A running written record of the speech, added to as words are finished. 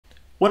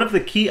One of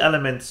the key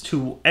elements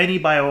to any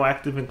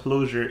bioactive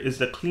enclosure is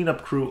the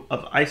cleanup crew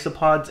of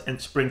isopods and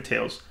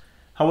springtails.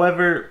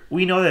 However,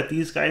 we know that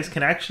these guys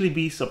can actually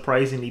be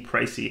surprisingly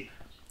pricey.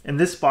 In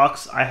this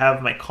box, I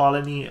have my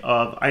colony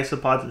of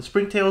isopods and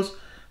springtails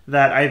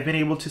that I've been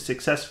able to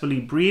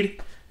successfully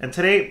breed. And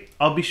today,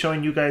 I'll be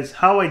showing you guys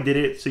how I did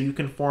it so you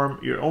can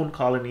form your own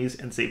colonies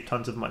and save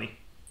tons of money.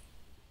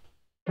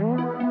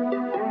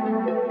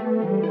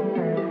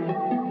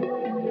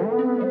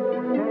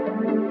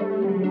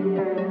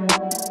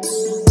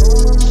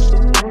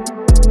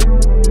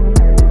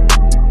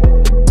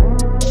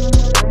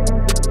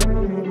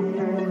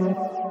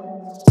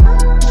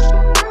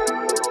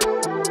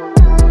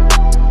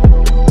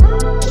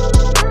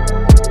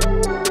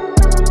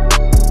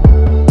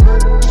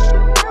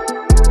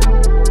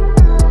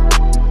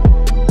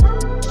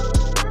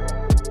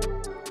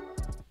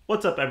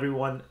 What's up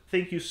everyone?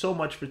 Thank you so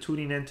much for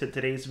tuning in to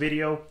today's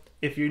video.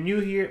 If you're new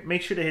here,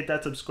 make sure to hit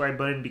that subscribe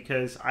button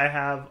because I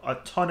have a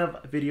ton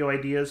of video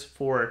ideas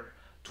for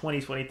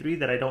 2023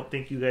 that I don't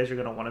think you guys are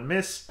going to want to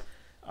miss.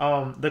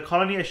 The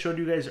colony I showed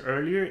you guys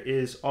earlier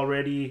is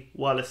already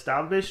well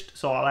established,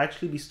 so I'll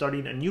actually be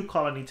starting a new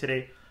colony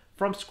today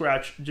from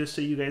scratch just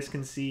so you guys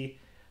can see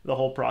the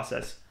whole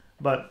process.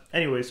 But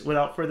anyways,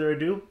 without further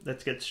ado,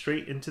 let's get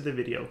straight into the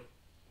video.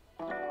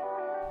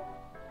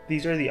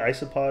 These are the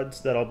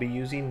isopods that I'll be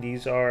using.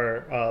 These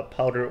are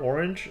powder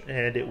orange,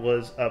 and it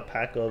was a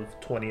pack of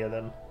 20 of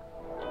them.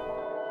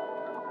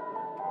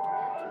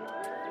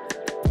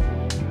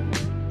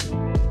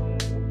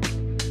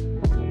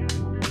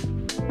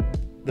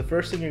 The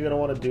first thing you're going to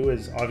want to do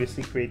is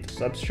obviously create the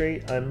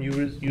substrate. I'm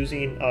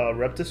using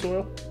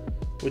Reptiles,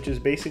 which is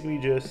basically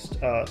just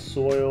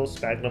soil,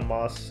 sphagnum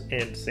moss,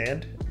 and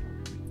sand.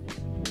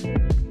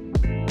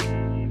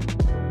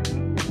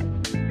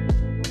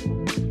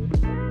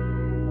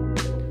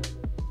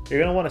 You're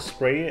going to want to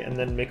spray it and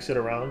then mix it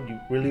around. You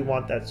really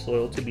want that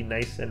soil to be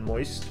nice and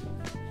moist.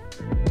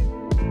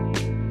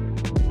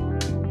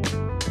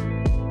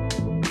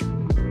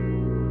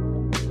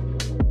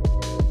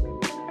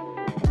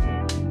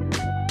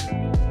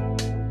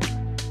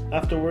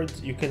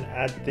 Afterwards, you can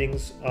add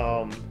things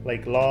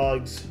like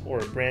logs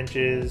or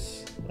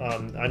branches.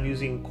 I'm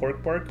using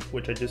cork bark,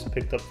 which I just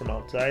picked up from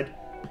outside.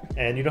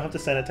 And you don't have to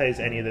sanitize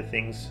any of the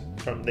things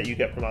that you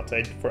get from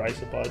outside for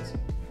isopods,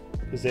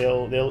 because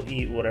they'll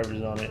eat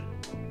whatever's on it.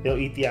 They'll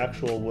eat the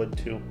actual wood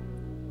too.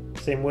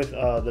 Same with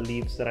the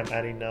leaves that I'm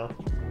adding now.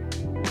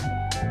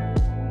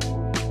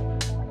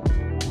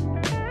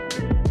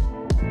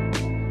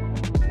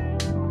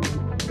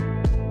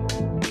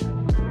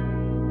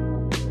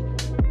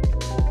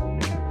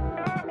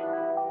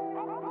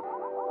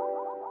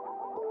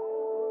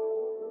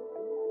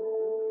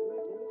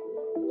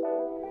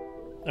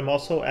 I'm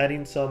also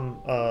adding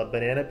some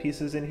banana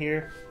pieces in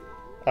here.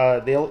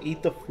 They'll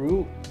eat the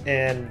fruit,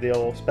 and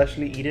they'll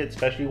especially eat it,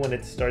 especially when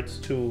it starts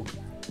to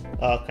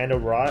kind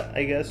of rot,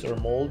 I guess, or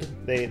mold.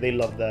 They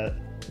love that.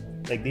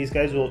 Like, these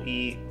guys will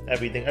eat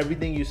everything.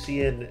 Everything you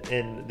see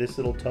in this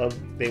little tub,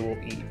 they will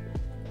eat.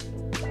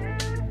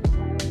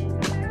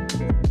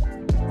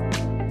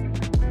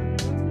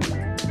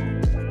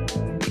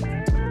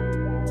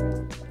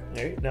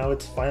 Alright, now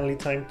it's finally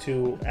time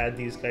to add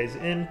these guys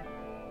in.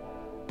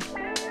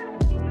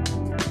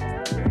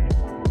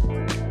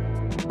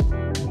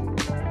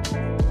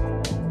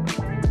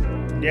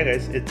 Yeah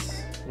guys,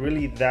 it's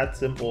really that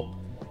simple.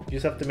 You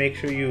just have to make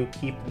sure you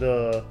keep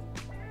the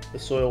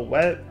soil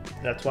wet.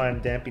 That's why I'm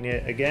damping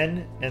it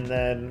again. And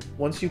then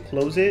once you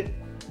close it,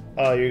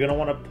 you're gonna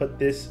want to put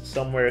this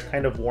somewhere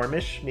kind of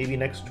warmish, maybe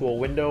next to a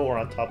window or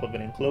on top of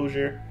an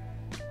enclosure.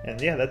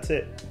 And yeah, that's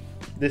it.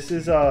 This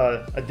is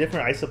a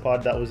different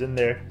isopod that was in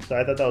there, so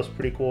I thought that was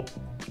pretty cool.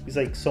 He's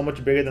like so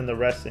much bigger than the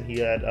rest, and he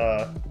had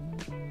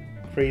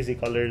crazy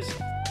colors.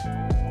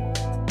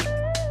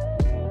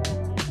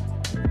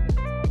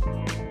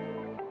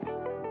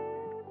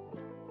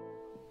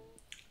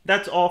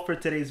 That's all for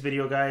today's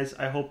video, guys.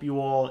 I hope you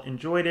all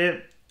enjoyed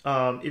it.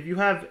 If you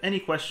have any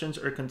questions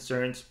or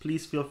concerns,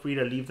 please feel free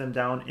to leave them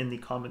down in the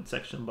comment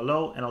section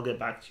below, and I'll get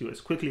back to you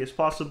as quickly as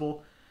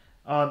possible.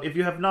 If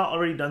you have not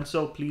already done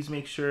so, please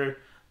make sure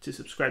to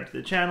subscribe to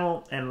the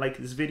channel and like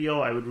this video.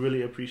 I would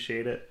really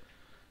appreciate it.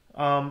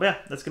 But yeah,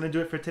 that's going to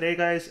do it for today,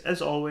 guys.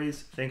 As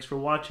always, thanks for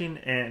watching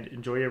and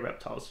enjoy your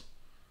reptiles.